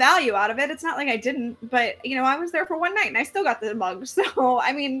got value out of it. It's not like I didn't, but I was there for one night and I still got the mug. So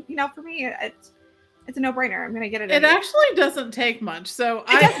I mean, for me, it's a no-brainer. I'm gonna get it. It actually doesn't take much. So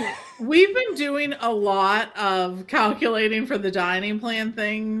we've been doing a lot of calculating for the dining plan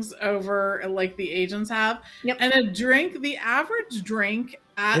things over, like the agents have. Yep. And the average drink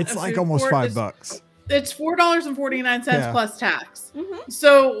at it's like almost $5. It's $4.49 Yeah. plus tax. Mhm.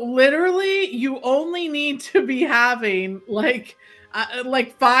 So literally, you only need to be having like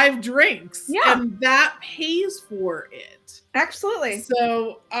 5 drinks, Yeah. and that pays for it. Absolutely.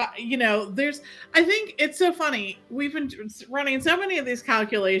 So, I think it's so funny. We've been running so many of these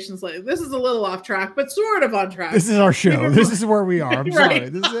calculations. Like, this is a little off track, but sort of on track. This is our show. This is where we are. I'm sorry.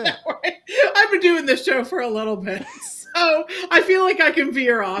 Right. This is it. Right. I've been doing this show for a little bit. So I feel like I can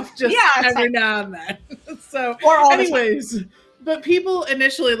veer off just every now and then. So, Or all the time. anyways, but people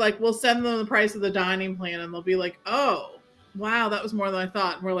initially we'll send them the price of the dining plan, and they'll be like, "Oh, wow, that was more than I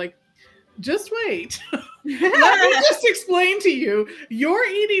thought." And we're like, "Just wait." Let me just explain to you. You're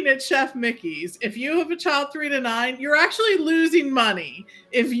eating at Chef Mickey's. If you have a child 3 to 9, you're actually losing money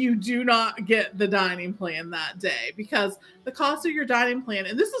if you do not get the dining plan that day, because the cost of your dining plan,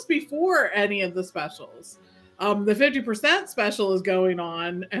 and this is before any of the specials. The 50% special is going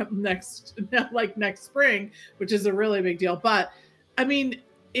on next spring, which is a really big deal. But I mean,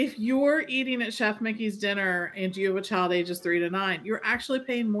 if you're eating at Chef Mickey's dinner and you have a child ages 3 to 9, you're actually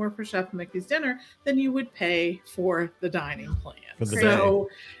paying more for Chef Mickey's dinner than you would pay for the dining plan. So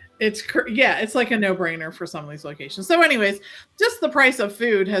it's like a no-brainer for some of these locations. So anyways, just the price of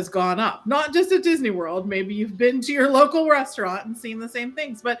food has gone up, not just at Disney World. Maybe you've been to your local restaurant and seen the same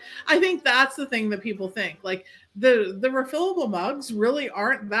things, but I think that's the thing that people think. Like the refillable mugs really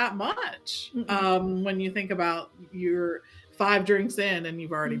aren't that much when you think about your 5 drinks in and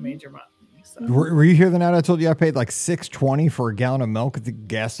you've already made your money. So. Were you here the night I told you I paid like $6.20 for a gallon of milk at the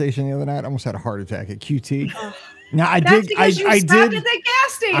gas station the other night? I almost had a heart attack at QT. Now I That's did. because you I stopped did. at the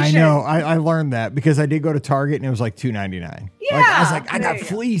gas station. I know. I learned that because I did go to Target and it was like $2.99. Yeah, I was like, I there got you go.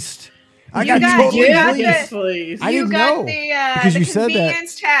 fleeced. You got Please. I You didn't got know the you said that.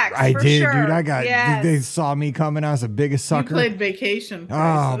 convenience tax. I for did, sure. dude. I got. Yes. They saw me coming. I was the biggest You sucker. played vacation.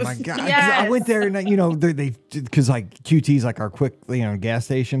 Oh prices. my god! 'Cause Yes. I went there and they because like QT's like our quick gas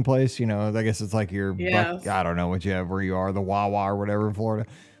station place. I guess it's like your Yes. I don't know what you have where you are, the Wawa or whatever in Florida.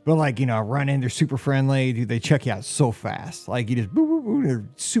 But I run in, they're super friendly, dude. They check you out so fast. Like you just boo boo boo, they're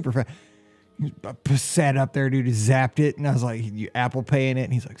super fast. Sat up there, dude, zapped it, and I was like, "You Apple Paying it?"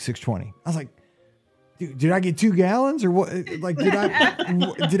 And he's like, $6.20. I was like, "Dude, did I get 2 gallons or what? Like, did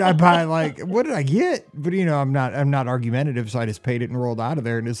I buy what did I get?" But I'm not argumentative, so I just paid it and rolled out of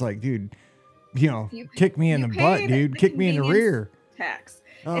there. And it's like, dude, kick me in the butt, dude, kick me in the rear. Tax.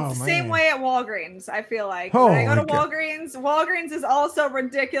 Oh, It's the man. same way at Walgreens. I feel like Oh, when I go to my God. Walgreens is also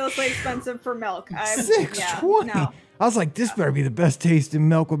ridiculously expensive for milk. $6.20. No. I was like, this better be the best tasting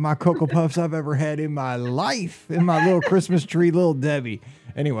milk with my Cocoa Puffs I've ever had in my life. In my little Christmas tree, Little Debbie.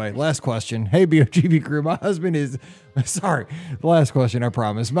 Anyway, last question. Hey, BOGP crew, my husband is, sorry, the last question, I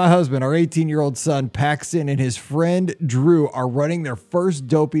promise. My husband, our 18-year-old son, Paxton, and his friend, Drew, are running their first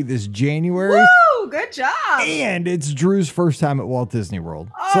Dopey this January. Woo! Good job. And it's Drew's first time at Walt Disney World.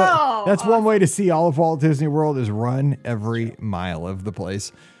 So Oh, that's one way to see all of Walt Disney World is run every mile of the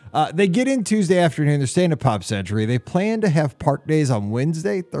place. They get in Tuesday afternoon. They're staying at Pop Century. They plan to have park days on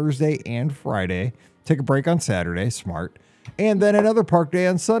Wednesday, Thursday, and Friday. Take a break on Saturday. Smart. And then another park day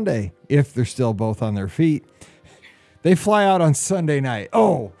on Sunday, if they're still both on their feet. They fly out on Sunday night.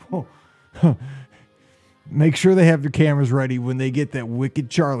 Make sure they have their cameras ready when they get that wicked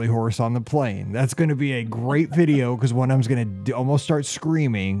Charlie horse on the plane. That's going to be a great video because one of them's going to almost start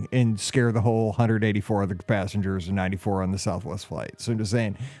screaming and scare the whole 184 of the passengers and 94 on the Southwest flight. So I'm just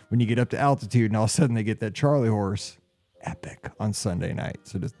saying, when you get up to altitude and all of a sudden they get that Charlie horse, epic on Sunday night.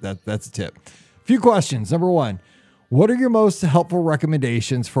 So that's a tip. A few questions. Number 1, what are your most helpful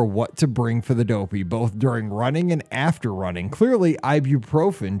recommendations for what to bring for the Dopey, both during running and after running? Clearly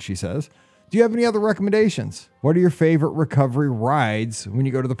ibuprofen, she says. Do you have any other recommendations? What are your favorite recovery rides when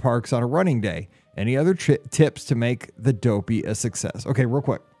you go to the parks on a running day? Any other tips to make the Dopey a success? Okay, real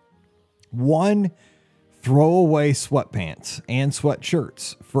quick. 1, throw away sweatpants and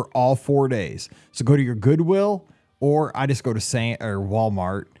sweatshirts for all 4 days. So go to your Goodwill, or I just go to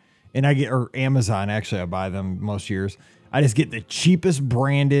Walmart and or Amazon. Actually, I buy them most years. I just get the cheapest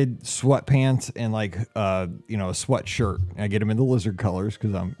branded sweatpants and a sweatshirt. I get them in the lizard colors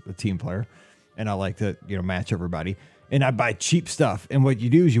because I'm a team player and I like to, match everybody. And I buy cheap stuff. And what you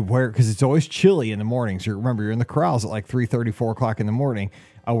do is you wear it because it's always chilly in the mornings. Remember, you're in the corrals at 3:30, 4 o'clock in the morning.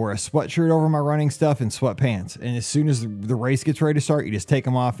 I wear a sweatshirt over my running stuff and sweatpants. And as soon as the race gets ready to start, you just take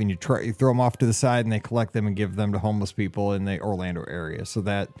them off and you throw them off to the side and they collect them and give them to homeless people in the Orlando area. So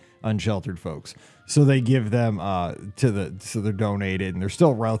that unsheltered folks. So they give them so they're donated and they're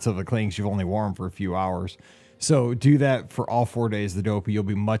still relatively clean because you've only worn them for a few hours. So do that for all 4 days of the Dopey. You'll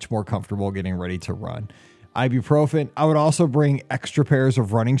be much more comfortable getting ready to run. ibuprofen. I would also bring extra pairs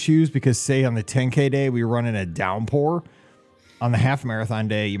of running shoes because say on the 10K day, we run in a downpour. On the half marathon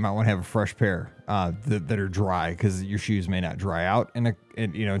day, you might want to have a fresh pair that are dry because your shoes may not dry out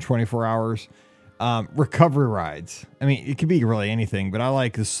in 24 hours. Recovery rides. I mean, it could be really anything, but I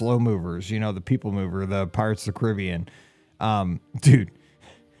like the slow movers, the people mover, the Pirates of the Caribbean. Dude,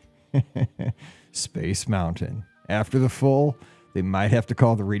 Space Mountain. After the full, they might have to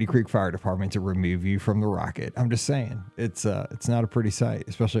call the Reedy Creek Fire Department to remove you from the rocket. I'm just saying, it's not a pretty sight,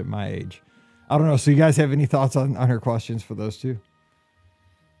 especially at my age. I don't know. So you guys have any thoughts on her questions for those two?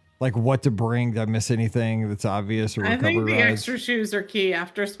 Like what to bring? Did I miss anything that's obvious? Or I think the rides? extra shoes are key.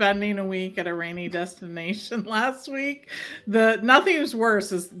 After spending a week at a rainy destination last week, nothing is worse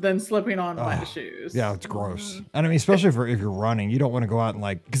than slipping on wet shoes. Yeah, it's gross. And I mean, especially if you're running, you don't want to go out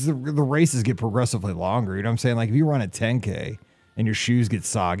and because the races get progressively longer. You know what I'm saying? Like if you run a 10K and your shoes get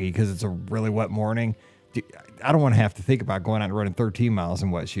soggy because it's a really wet morning, I don't want to have to think about going out and running 13 miles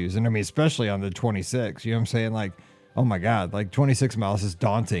in wet shoes. And I mean, especially on the 26, you know what I'm saying? Like, oh my God, 26 miles is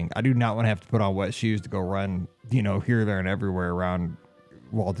daunting. I do not want to have to put on wet shoes to go run, here, there, and everywhere around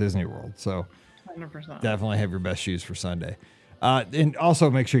Walt Disney World. So 100%. Definitely have your best shoes for Sunday. And also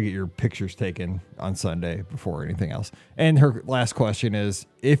make sure you get your pictures taken on Sunday before anything else. And her last question is,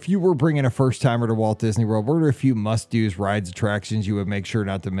 if you were bringing a first timer to Walt Disney World, what are a few must-dos, rides, attractions you would make sure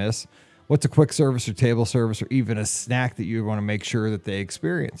not to miss? What's a quick service or table service or even a snack that you would want to make sure that they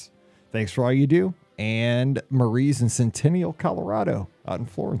experience? Thanks for all you do. And Marie's in Centennial, Colorado, out in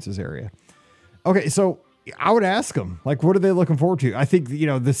Florence's area. Okay, so I would ask them, what are they looking forward to? I think,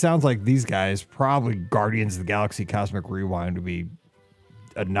 this sounds like these guys, probably Guardians of the Galaxy Cosmic Rewind would be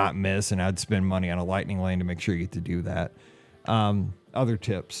a not miss, and I'd spend money on a lightning lane to make sure you get to do that. Other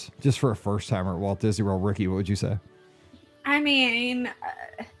tips, just for a first timer at Walt Disney World. Ricky, what would you say? I mean,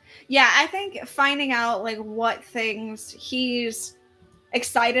 I think finding out what things he's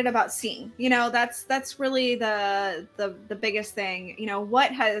excited about seeing, that's really the biggest thing.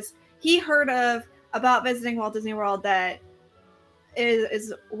 What has he heard of about visiting Walt Disney World that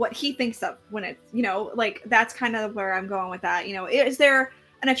is what he thinks of when it's, that's kind of where I'm going with that. Is there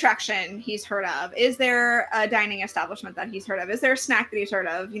an attraction he's heard of? Is there a dining establishment that he's heard of? Is there a snack that he's heard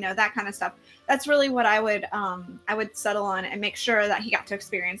of? That kind of stuff. That's really what I would settle on and make sure that he got to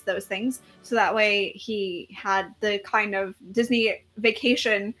experience those things. So that way he had the kind of Disney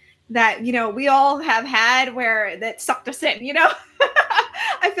vacation that, we all have had where that sucked us in,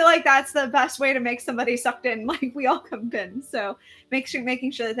 I feel like that's the best way to make somebody sucked in, like we all have been. So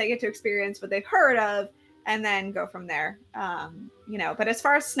making sure that they get to experience what they've heard of and then go from there. But as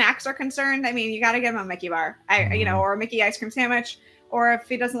far as snacks are concerned, I mean, you got to give him a Mickey bar, or a Mickey ice cream sandwich, or if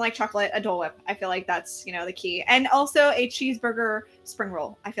he doesn't like chocolate, a Dole Whip. I feel like that's, the key. And also a cheeseburger spring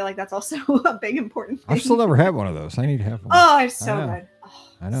roll. I feel like that's also a big important thing. I've still never had one of those. I need to have one. Oh, it's so good. Oh,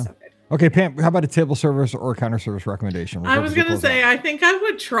 I know. So good. Okay, Pam, how about a table service or a counter service recommendation? I was going to say, I think I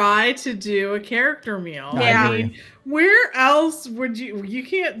would try to do a character meal. Yeah. I mean, where else would you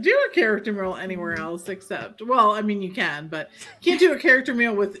can't do a character meal anywhere else except, well, I mean, you can, but you can't do a character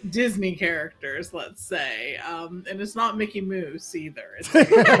meal with Disney characters, let's say. And it's not Mickey Mouse either. It's very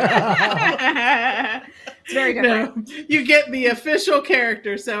different. No, you get the official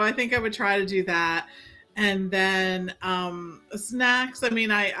character. So I think I would try to do that. And then snacks, I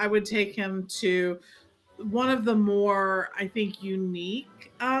mean, I would take him to one of the more, I think,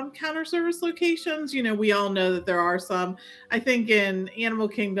 unique counter service locations. We all know that there are some. I think in Animal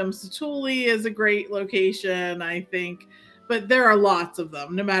Kingdom, Satuli is a great location, I think. But there are lots of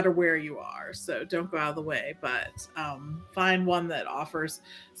them, no matter where you are. So don't go out of the way. But find one that offers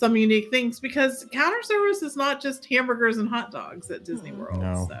some unique things. Because counter service is not just hamburgers and hot dogs at Disney World.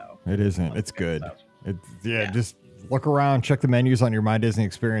 No, so it isn't. It's good. Just look around, check the menus on your My Disney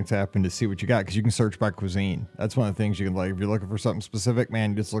Experience app and to see what you got, because you can search by cuisine. That's one of the things you can if you're looking for something specific,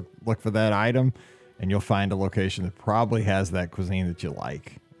 man, just look for that item and you'll find a location that probably has that cuisine that you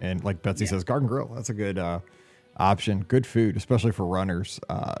like. And like Betsy says, Garden Grill, that's a good option. Good food, especially for runners.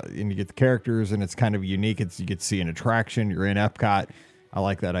 And you get the characters and it's kind of unique. You get to see an attraction. You're in Epcot. I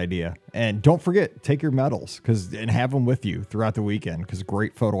like that idea. And don't forget, take your medals and have them with you throughout the weekend, because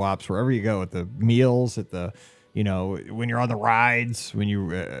great photo ops wherever you go, at the meals, at the, when you're on the rides, when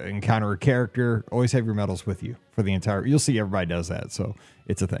you encounter a character, always have your medals with you for the entire, you'll see everybody does that. So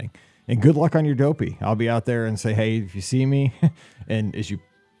it's a thing. And good luck on your Dopey. I'll be out there and say, hey, if you see me, and as you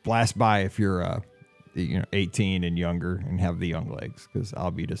blast by, if you're, 18 and younger and have the young legs, because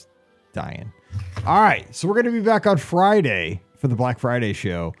I'll be just dying. All right. So we're going to be back on Friday for the Black Friday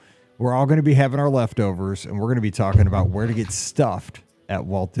show. We're all going to be having our leftovers, and we're going to be talking about where to get stuffed at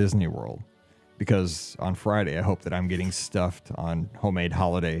Walt Disney World, because on Friday, I hope that I'm getting stuffed on homemade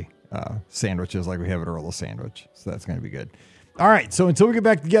holiday sandwiches like we have at Earl's Sandwich. So that's going to be good. All right. So until we get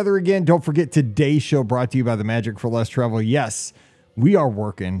back together again, don't forget today's show brought to you by the Magic for Less Travel. Yes, we are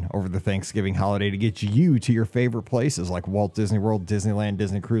working over the Thanksgiving holiday to get you to your favorite places like Walt Disney World, Disneyland,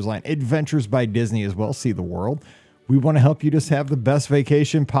 Disney Cruise Line, Adventures by Disney as well. See the world. We want to help you just have the best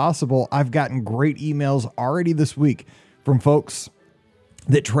vacation possible. I've gotten great emails already this week from folks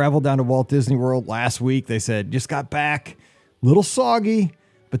that traveled down to Walt Disney World last week. They said, just got back, little soggy,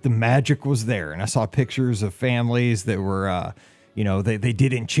 but the magic was there. And I saw pictures of families that were, they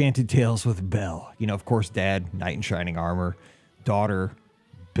did Enchanted Tales with Belle. Of course, dad, knight in shining armor, daughter,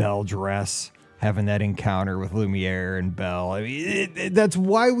 Belle dress, having that encounter with Lumiere and Belle. I mean, that's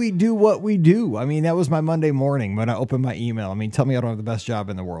why we do what we do. I mean, that was my Monday morning when I opened my email. I mean, tell me I don't have the best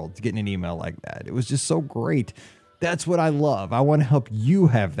job in the world to get an email like that. It was just so great. That's what I love. I want to help you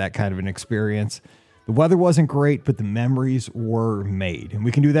have that kind of an experience. The weather wasn't great, but the memories were made. And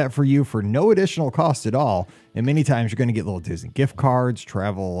we can do that for you for no additional cost at all. And many times you're going to get little Disney gift cards,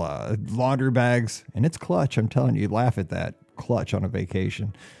 travel laundry bags, and it's clutch. I'm telling you, laugh at that. Clutch on a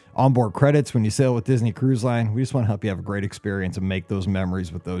vacation. Onboard credits when you sail with Disney Cruise Line. We just want to help you have a great experience and make those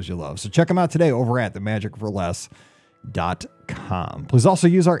memories with those you love. So check them out today over at themagicforless.com. Please also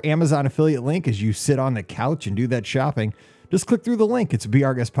use our Amazon affiliate link as you sit on the couch and do that shopping. Just click through the link. It's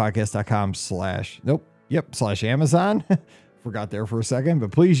beourguestpodcast.com/Amazon. Forgot there for a second,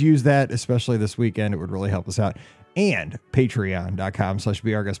 but please use that, especially this weekend. It would really help us out. And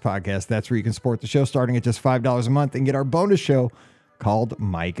patreon.com/beourguestpodcast. That's where you can support the show starting at just $5 a month and get our bonus show called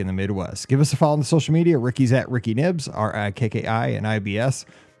Mike in the Midwest. Give us a follow on the social media. Ricky's at Ricky Nibs, RIKKI and IBS.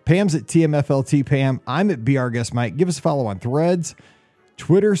 Pam's at TMFLT Pam. I'm at BRGuest Mike. Give us a follow on Threads,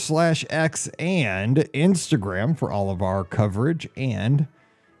 Twitter/X, and Instagram for all of our coverage. And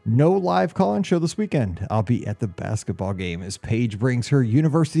no live call-in show this weekend. I'll be at the basketball game as Paige brings her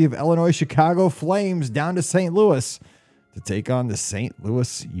University of Illinois Chicago Flames down to St. Louis to take on the St.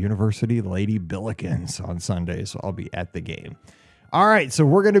 Louis University Lady Billikens on Sunday. So I'll be at the game. All right, so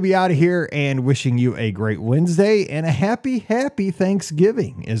we're going to be out of here and wishing you a great Wednesday and a happy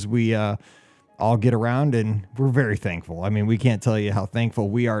Thanksgiving as we all get around, and we're very thankful. I mean, we can't tell you how thankful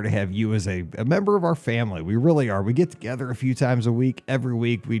we are to have you as a member of our family. We really are. We get together a few times a week. Every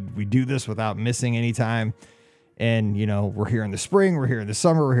week, we do this without missing any time. And, we're here in the spring, we're here in the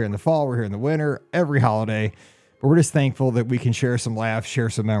summer, we're here in the fall, we're here in the winter, every holiday. But we're just thankful that we can share some laughs, share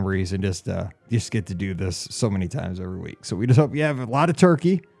some memories, and just get to do this so many times every week. So we just hope you have a lot of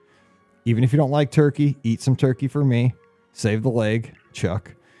turkey. Even if you don't like turkey, eat some turkey for me. Save the leg,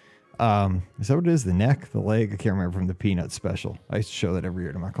 Chuck. Is that what it is? The neck, the leg? I can't remember from the Peanut special. I used to show that every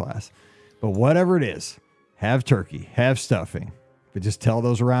year to my class. But whatever it is, have turkey, have stuffing. But just tell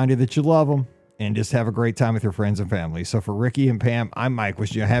those around you that you love them and just have a great time with your friends and family. So for Ricky and Pam, I'm Mike.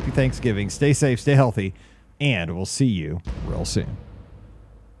 Wishing you a happy Thanksgiving. Stay safe, stay healthy. And we'll see you real soon.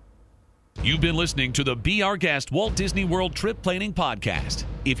 You've been listening to the Be Our Guest Walt Disney World Trip Planning Podcast.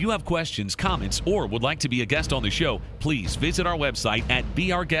 If you have questions, comments, or would like to be a guest on the show, please visit our website at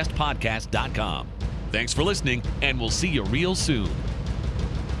beourguestpodcast.com. Thanks for listening, and we'll see you real soon.